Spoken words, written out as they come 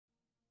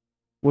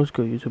What's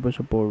good, YouTubers?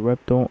 Support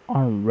Repto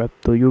on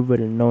Repto. You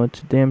already know it.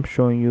 Today I'm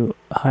showing you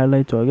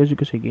highlights, or I guess you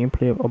could say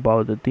gameplay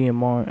about the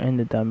DMR and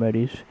the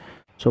Damaris.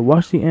 So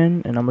watch the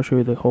end, and I'm gonna show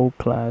you the whole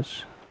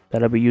class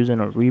that I'll be using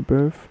on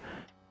Rebirth.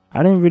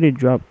 I didn't really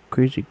drop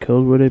crazy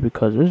kills with it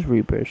because it's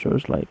Rebirth, so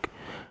it's like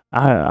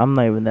I'm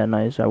not even that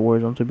nice at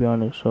Warzone, to be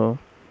honest. So,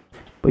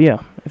 but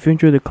yeah, if you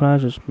enjoy the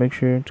class, just make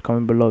sure to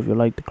comment below if you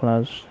like the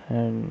class.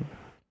 And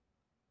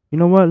you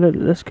know what?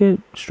 Let's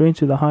get straight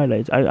to the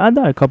highlights. I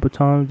died a couple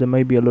times. There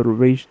may be a little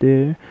rage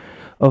there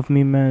of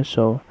me, man.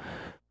 So,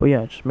 but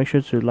yeah, just make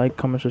sure to like,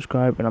 comment,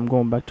 subscribe, and I'm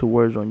going back to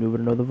Warzone. You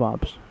already know the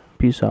vibes.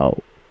 Peace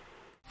out.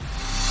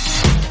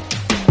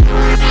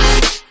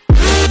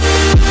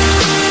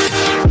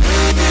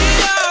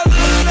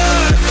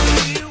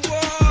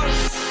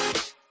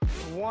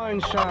 One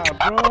shot,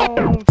 bro.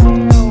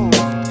 Damn.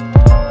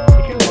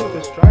 He killed with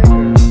the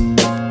striker.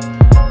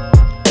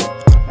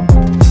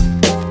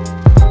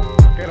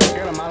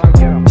 Get him, Alan,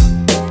 get him.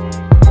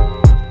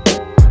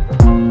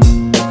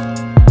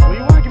 What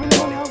you want? Give me the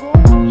money, I'll go.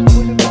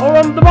 Oh,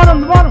 on the bottom,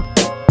 the bottom.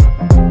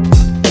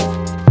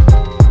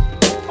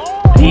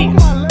 Oh,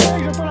 my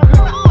legs. I thought I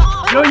could.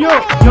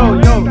 Yo.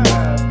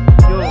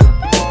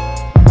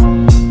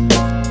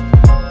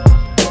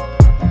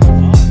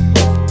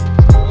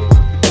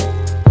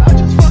 I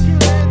just fucking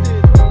landed.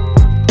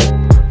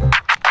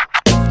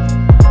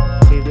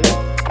 See this?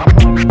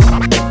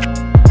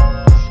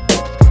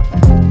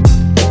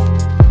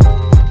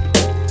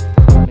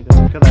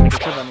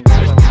 Kill that nigga.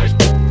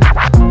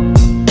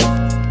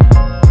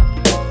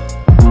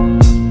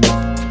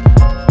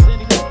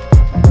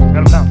 Got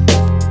him down.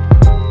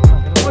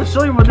 I'm gonna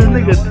show you what this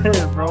nigga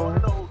did, bro. I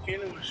don't know who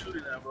Kanan was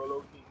shooting at, bro.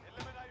 Low key.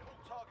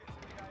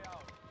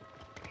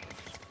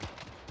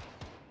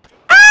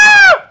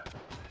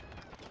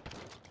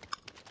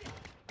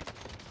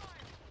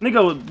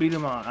 Nigga was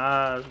beating my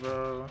ass,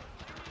 bro.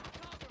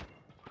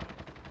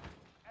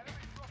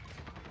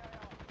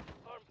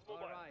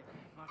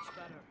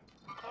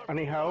 I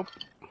need help.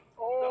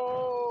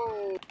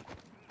 Oh.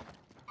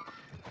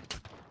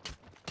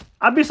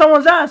 I beat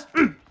someone's ass.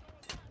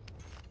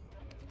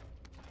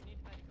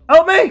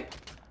 Help me!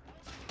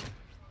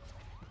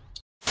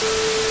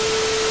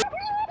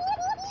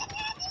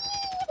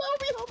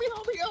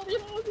 Help me.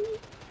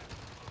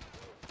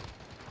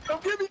 Come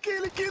get me,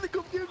 Kanan,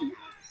 come get me.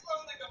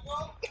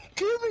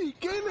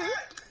 Give me.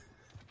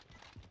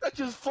 I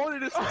just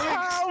fought it.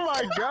 Oh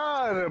my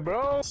god,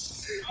 bro.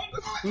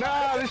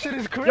 Nah, this shit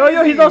is crazy.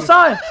 Yo, he's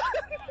outside.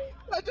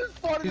 I just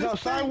fought it. He's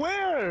outside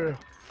where?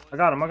 I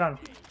got him.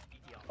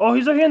 Oh,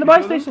 he's over here in the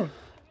buy station.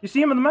 You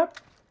see him on the map?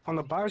 On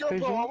the buy station?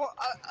 Bro,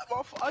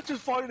 I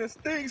just fought in the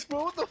stinks,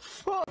 bro. What the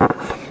fuck?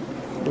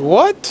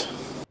 What?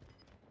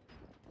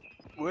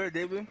 Where,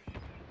 David?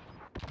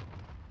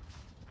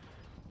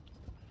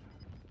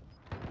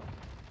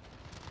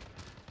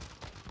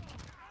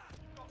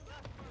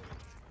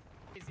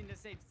 Is in the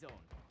safe zone.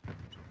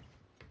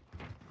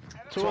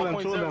 Two of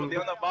them. They're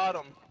on the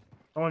bottom.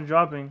 Someone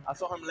dropping. I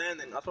saw him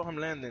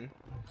landing.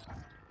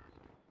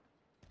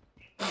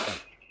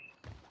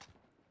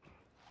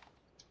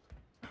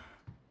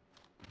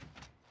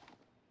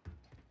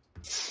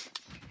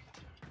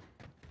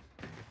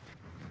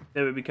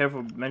 David, be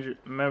careful.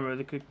 Remember,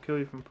 they could kill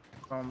you from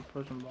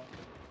person block.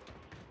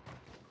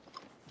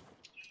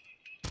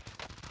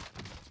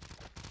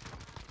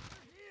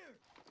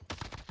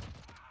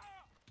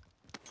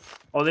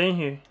 Oh, they in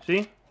here.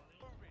 See?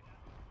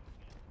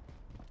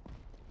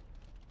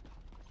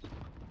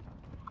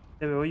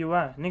 David, where you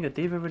at? Nigga,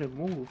 David already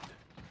moved.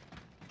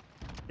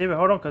 David,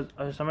 hold on, cause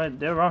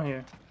they're around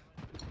here.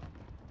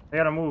 They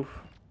gotta move.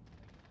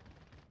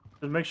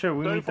 Just make sure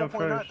we meet them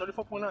first.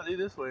 34.9, lead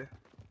this way.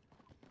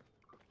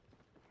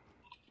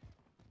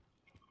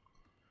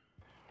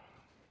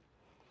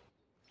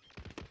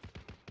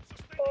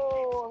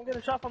 Oh, I'm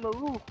getting shot from the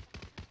roof.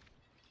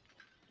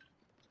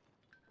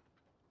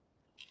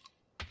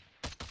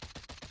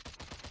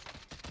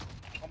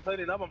 I'm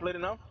plating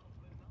up.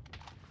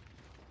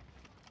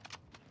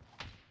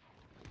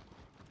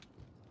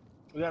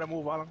 We gotta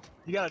move, Alan.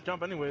 You gotta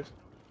jump anyways.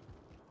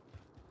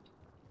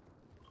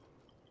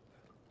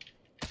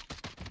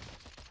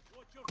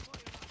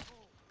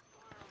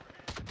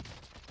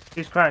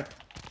 He's cracked.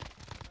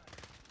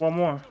 One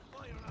more.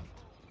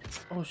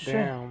 Oh shit.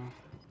 Damn.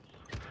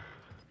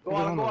 Go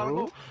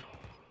on.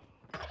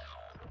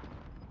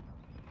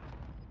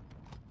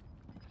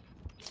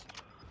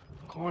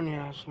 Corny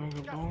ass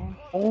nigga, bro.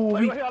 Oh,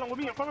 Wait, Alan, we'll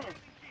be in front of me.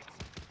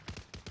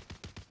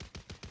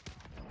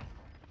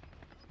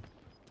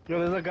 Yo,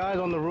 there's a guys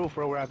on the roof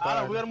where we're at.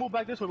 Alan, we gotta move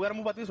back this way.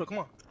 Come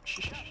on.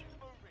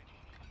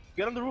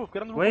 Get on the roof.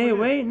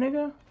 Wait,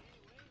 nigga.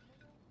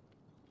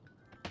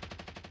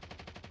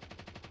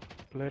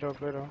 Later.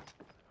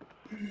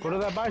 Go to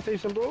that buy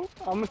station, bro.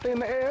 I'm gonna stay in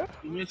the air.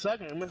 Give me a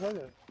second.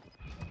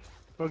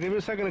 Bro, give me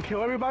a second to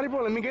kill everybody,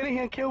 bro. Let me get in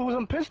here and kill with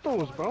some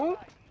pistols, bro.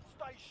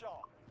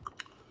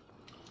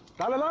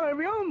 Dale,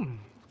 avión.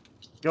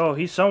 Yo,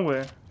 he's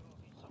somewhere.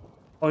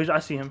 Oh, I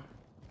see him.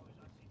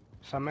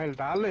 Samuel,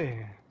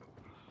 dale.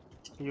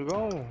 You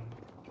go.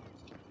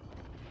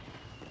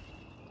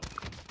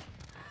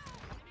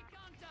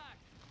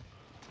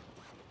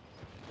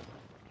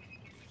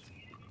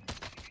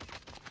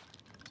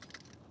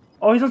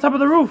 Oh, he's on top of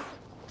the roof.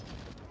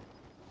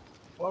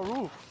 What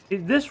roof?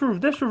 This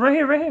roof, right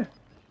here, right here.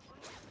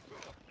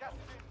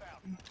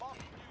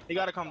 He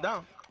gotta come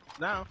down.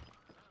 Now.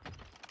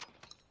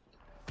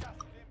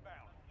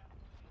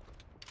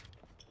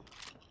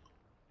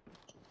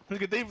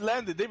 Look at Dave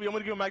landed. Dave, you want me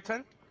to give him Mac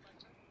 10?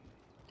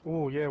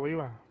 Oh yeah, where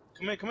you at?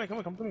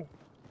 Come to me.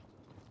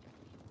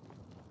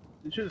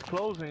 This shit is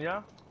closing,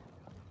 yeah?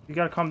 You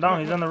gotta come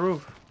down, he's on the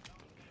roof.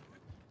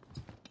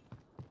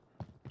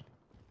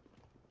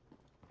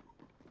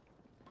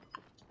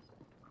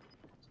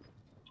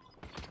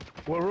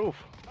 What roof?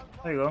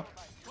 There you go.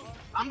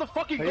 I'm the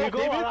fucking There you goat, go.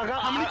 David. I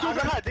got- How many kills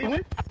I got,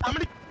 David? How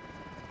many?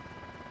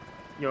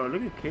 Yo,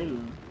 look at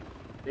Caleb.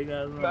 They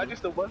got I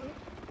just the one.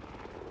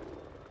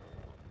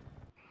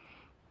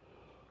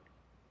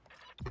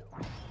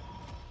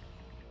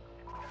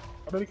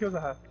 How many kills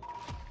I have?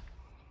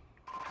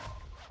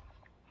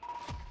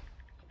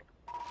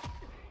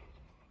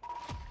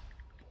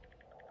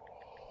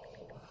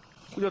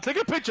 Yo, take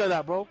a picture of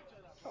that, bro.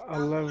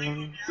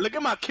 11. Look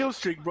at my kill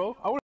streak, bro.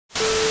 I would.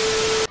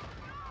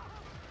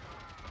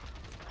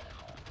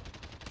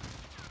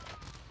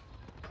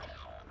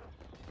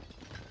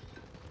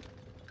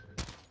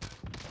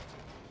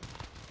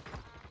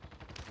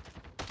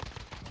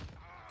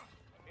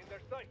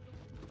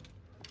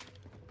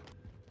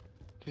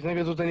 These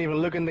niggas wasn't even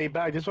looking they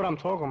back. This is what I'm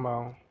talking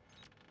about.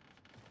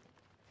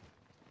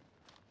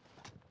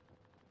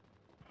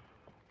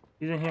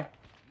 He's in here.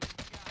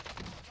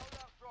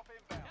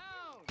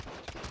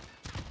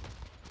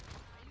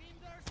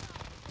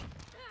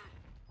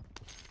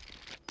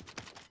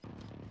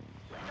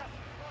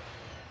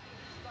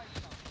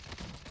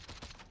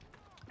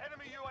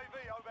 Enemy UAV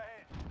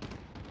overhead.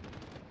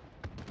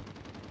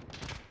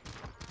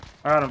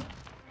 I got him.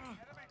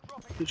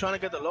 They're trying to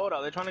get the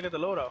loadout. They're trying to get the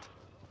loadout.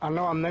 I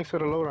know I'm next to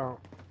the loadout.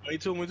 Me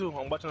too.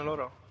 I'm watching the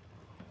loadout.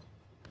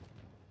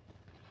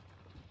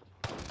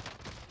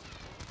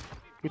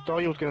 You thought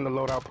you was getting the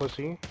loadout,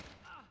 pussy.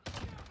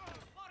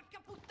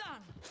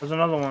 There's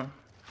another one.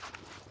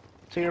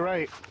 To your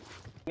right.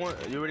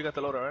 You already got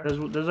the loadout,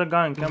 right? There's a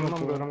guy in chemical.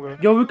 I'm good, I'm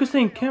good. Yo, we could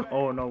stay in chem.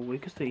 Oh no, we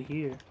could stay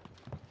here.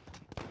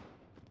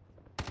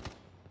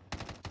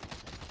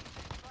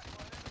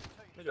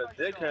 Nigga,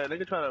 dickhead.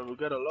 Nigga trying to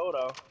get a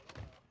loadout.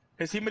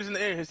 His teammates in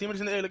the air.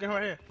 Look at him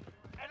right here.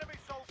 Enemy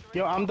soldier.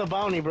 Yo, I'm the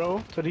bounty,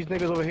 bro. So these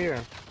niggas over here.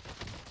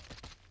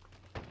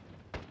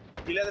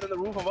 He landed on the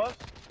roof of us.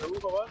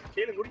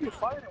 Kaden, what are you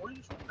fighting? What are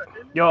you shooting at,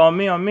 Kaden? Yo,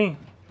 on me.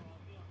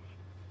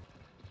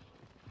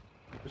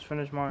 Just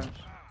finish mine.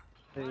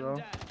 There you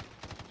go.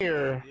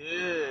 Here.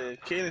 Yeah,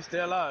 Kaden, stay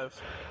alive.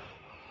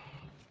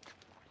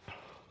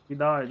 He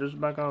died. Just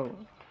back out.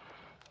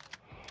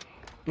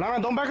 Nah,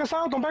 don't back us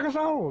out. Don't back us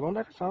out.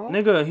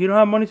 Nigga, he don't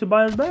have money to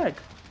buy us back.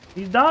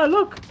 He died.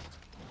 Look.